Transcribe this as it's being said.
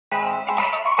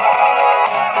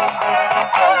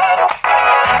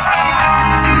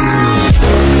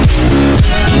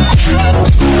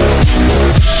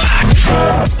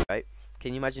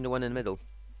Can you imagine the one in the middle?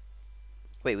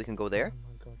 Wait, we can go there? Oh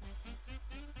my god.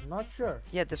 I'm not sure.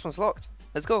 Yeah, this one's locked.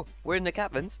 Let's go. We're in the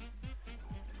cabins.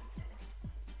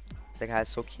 The guy's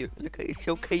so cute. Look at he's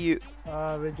so cute.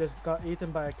 We just got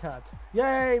eaten by a cat.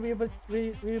 Yay! We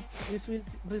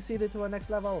proceeded to our next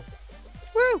level.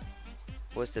 Woo!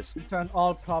 What's this? Return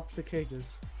all props to cages.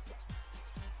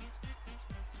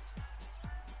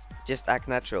 Just act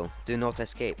natural. Do not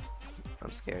escape.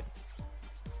 I'm scared.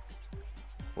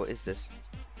 What is this?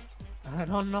 I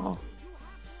don't know.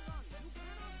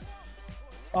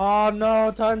 Oh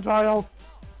no, time trial.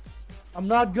 I'm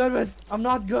not good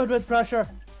with pressure.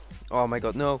 Oh my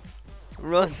god, no.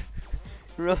 Run.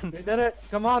 Run. We did it.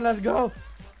 Come on, let's go.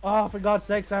 Oh, for God's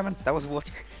sake, Simon. That was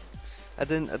water. I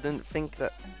didn't think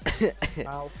that.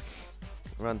 Ow.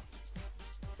 Run.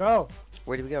 Go.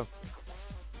 Where do we go?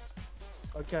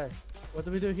 Okay. What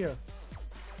do we do here?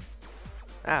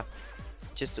 Ah.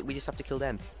 We just have to kill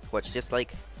them. Watch, just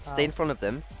like stay in front of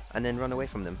them and then run away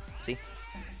from them. See?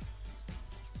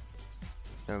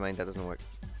 Never mind, that doesn't work.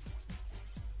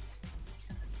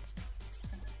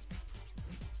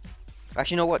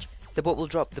 Actually, no, watch. The boat will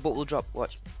drop. The boat will drop.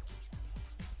 Watch.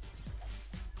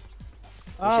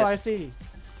 Oh, I see.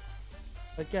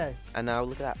 Okay. And now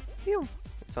look at that. Phew.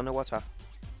 It's on the water.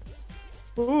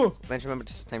 Ooh. Then remember,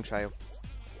 this is time trial.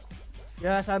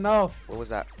 Yes, I know. What was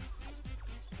that?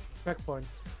 Checkpoint.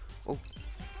 Oh.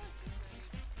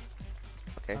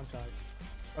 Okay. I'm sorry.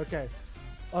 Okay.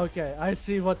 Okay, I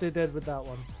see what they did with that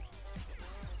one.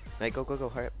 Right, go, go, go.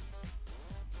 Hurry up.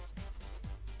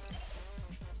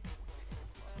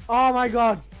 Oh my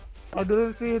god! I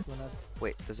didn't see it.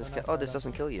 Wait, does this kill? Oh, this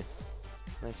doesn't kill you.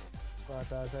 Nice. What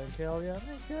doesn't kill you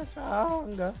makes you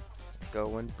stronger.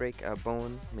 Go and break a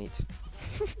bone, mate.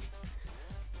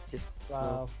 Just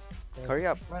Wow. no. Hurry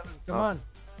up. Well, come on.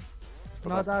 It's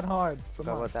not that hard.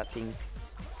 Forgot about that thing.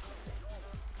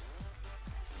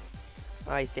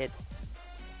 Ah, he's dead.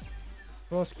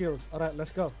 Pro skills. Alright,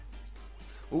 let's go.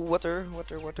 Ooh, water,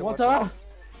 water, water, Water! water.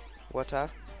 Water.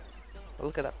 Oh,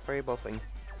 look at that fairy ball thing.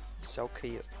 So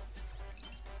cute.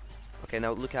 Okay,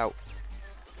 now look out.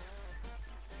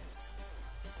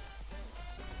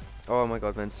 Oh my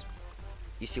god, Vince.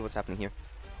 You see what's happening here.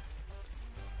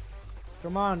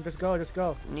 Come on, just go, just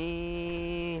go.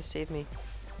 Nee, save me.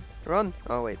 Run!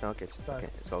 Oh wait, no, okay, Sorry. okay,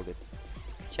 it's all good.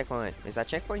 Checkpoint. Is that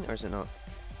checkpoint or is it not?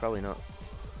 Probably not.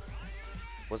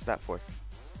 What's that for?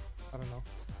 I don't know.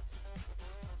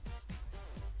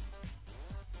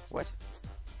 What?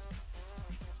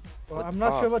 Well, What? I'm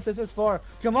not Oh. sure what this is for.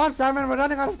 Come on, Simon, we're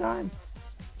running out of time.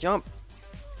 Jump!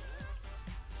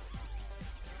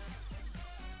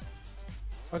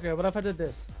 Okay, what if I did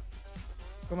this?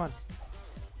 Come on.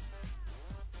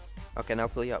 Okay, now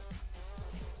pull you up.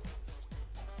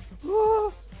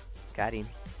 Got him.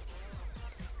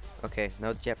 Okay,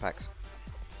 now jetpacks.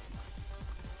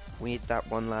 We need that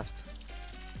one last.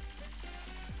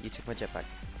 You took my jetpack.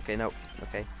 Okay, no.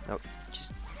 Okay, no.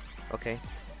 Just. Okay.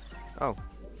 Oh.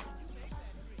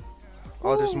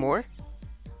 Oh, there's more?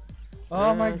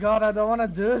 Oh my god, I don't want to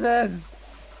do this.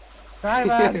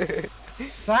 Simon!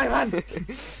 Simon!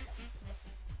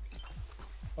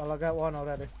 Well, I got one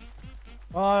already.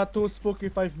 Oh, too spooky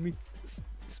 5 me.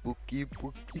 Spooky,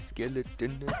 spooky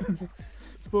skeleton.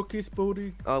 Spooky,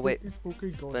 spooky. Oh, wait.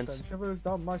 Spooky ghost Vince. and shivers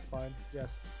down my spine. Yes.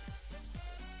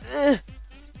 Eh.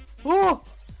 Oh!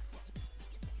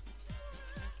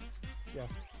 Yeah.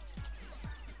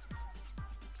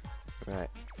 Right.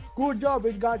 Good job,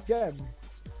 it got gem.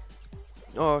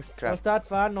 Oh, crap. What's that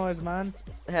fan noise, man?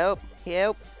 Help!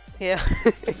 Help! Help!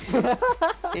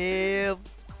 Help!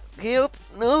 Help!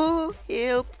 No!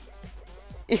 Help!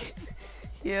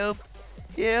 Help!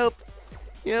 Help!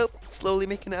 Help! Slowly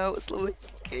making out. Slowly.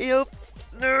 Help!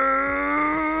 No!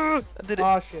 I did it.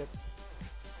 Oh shit.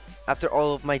 After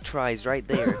all of my tries, right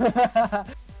there.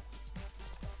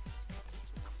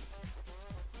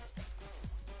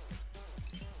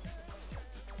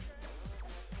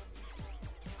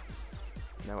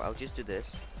 Now I'll just do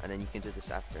this, and then you can do this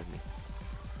after me.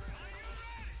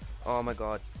 Oh my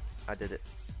god, I did it.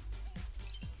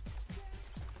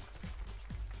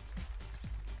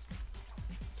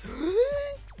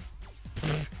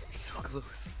 So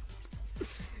close.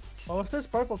 Oh, what's this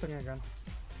purple thing again?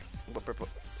 What purple?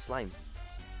 Slime.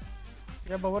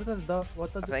 Yeah, but what does the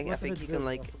what does I think it you do? can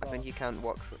like I think you can't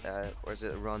walk or is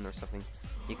it run or something?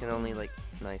 You can only like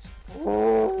nice.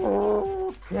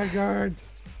 Oh, triggered.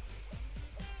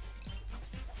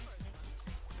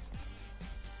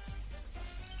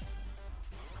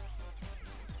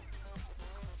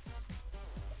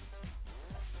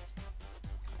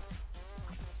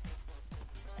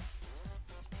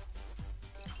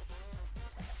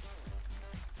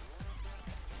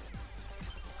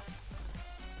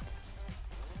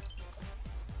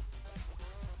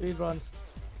 Speed runs.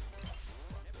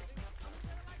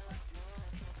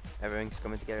 Everything's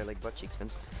coming together like butt cheeks,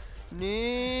 Vince.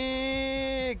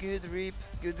 Nee, good reap,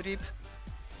 good reap.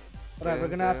 Alright, we're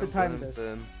gonna have to time this.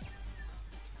 Boom.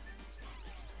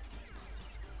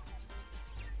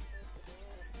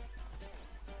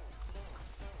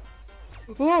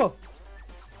 Oh!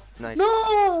 Nice.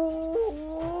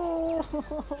 No!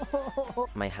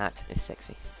 My hat is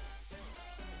sexy.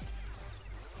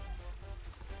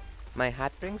 My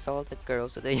hat brings all the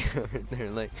girls to the yard. They're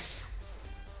like.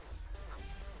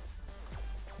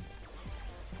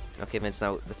 Okay, Vince.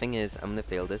 Now the thing is, I'm gonna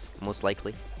fail this most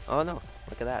likely. Oh no!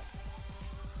 Look at that.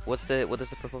 What does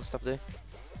the purple stuff do?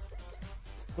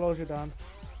 Close it down.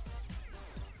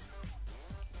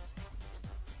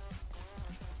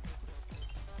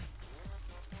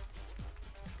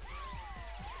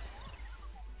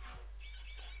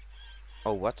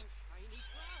 Oh, what?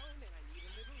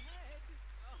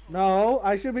 No,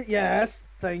 I should be. Yes,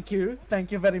 thank you.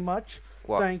 Thank you very much.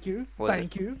 What? Thank you. What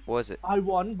Thank you. What was it? I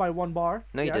won by 1 bar.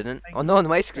 No, you Yes, didn't. thank Oh you. no, on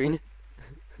my screen.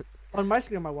 On my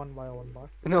screen, I won by 1 bar.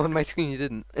 No, on my screen you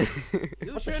didn't. You What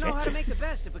the sure know how to shit? make the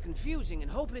best of a confusing and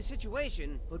hopeless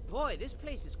situation, but boy, this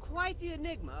place is quite the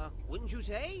enigma, wouldn't you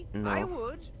say? No. I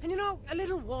would. And you know, a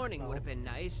little warning No. would have been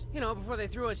nice. You know, before they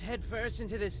threw us headfirst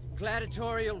into this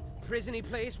gladiatorial, prisony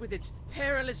place with its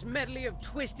perilous medley of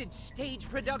twisted stage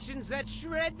productions that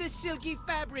shred the silky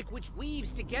fabric which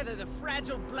weaves together the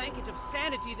fragile blanket of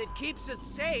sanity that keeps us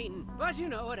sane. But you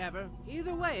know, whatever.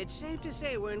 Either way, it's safe to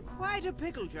say we're in quite a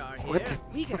pickle jar here. What the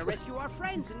We gotta rescue our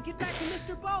friends and get back to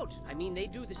Mr. Boat. I mean, they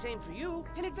do the same for you,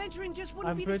 and adventuring just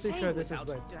wouldn't I'm be the pretty same sure this is without,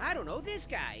 right. I don't know, this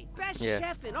guy. Best Yeah.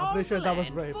 chef in I'm all pretty the sure that was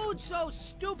land. right. Food so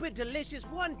stupid delicious,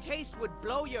 one taste would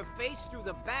blow your face through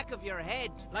the back of your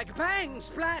head. Like bang,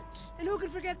 splat. And who could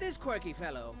forget this quirky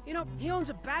fellow? You know, he owns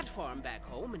a bat farm back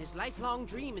home, and his lifelong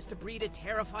dream is to breed a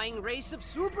terrifying race of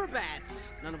super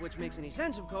bats. None of which makes any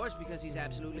sense, of course, because he's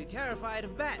absolutely terrified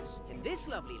of bats. And this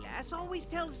lovely lass always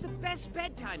tells the best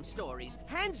bedtime stories,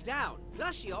 hands down.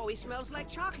 Plus, she always smells like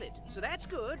chocolate, so that's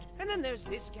good. And then there's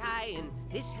this guy, and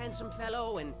this handsome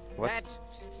fellow, and What? that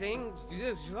thing.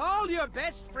 All your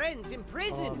best friends in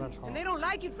prison. Oh, that's hot. And they don't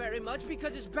like it very much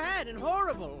because it's bad and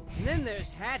horrible. And then there's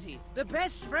Hatty, the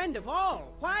best friend of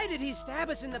all. Why did he stab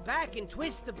us in the back and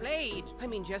twist the blade? I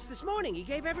mean, just this morning he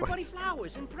gave everybody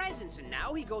flowers and presents, and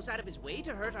now he goes out of his way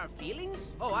to hurt our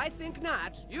feelings? Oh, I think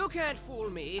not. You can't fool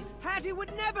me. Hatty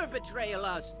would never betray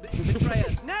us. Betray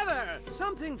us. Never.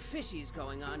 Something fishy's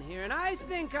going on here, and I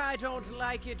think I don't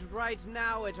like it right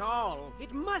now at all.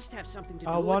 It must have something to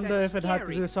do I with wonder that if it had to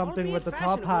scary, do something albeit with the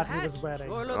top fashionable hat he was wearing.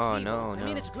 Sure looks Oh, evil. no, I mean,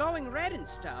 no. it's glowing red and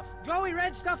stuff. Glowy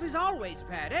red stuff is always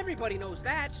bad. Everybody knows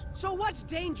that. So what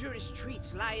dangerous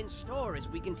treats lie in store as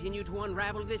we continue to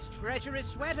unravel this treacherous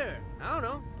sweater? I don't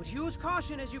know, but use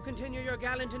caution as you continue your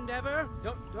gallant endeavor.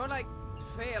 Don't like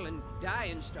fail and die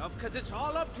and stuff, cause it's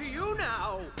all up to you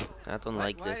now. I don't Why-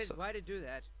 like why this. Did, why did do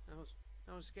that?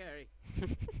 That was scary.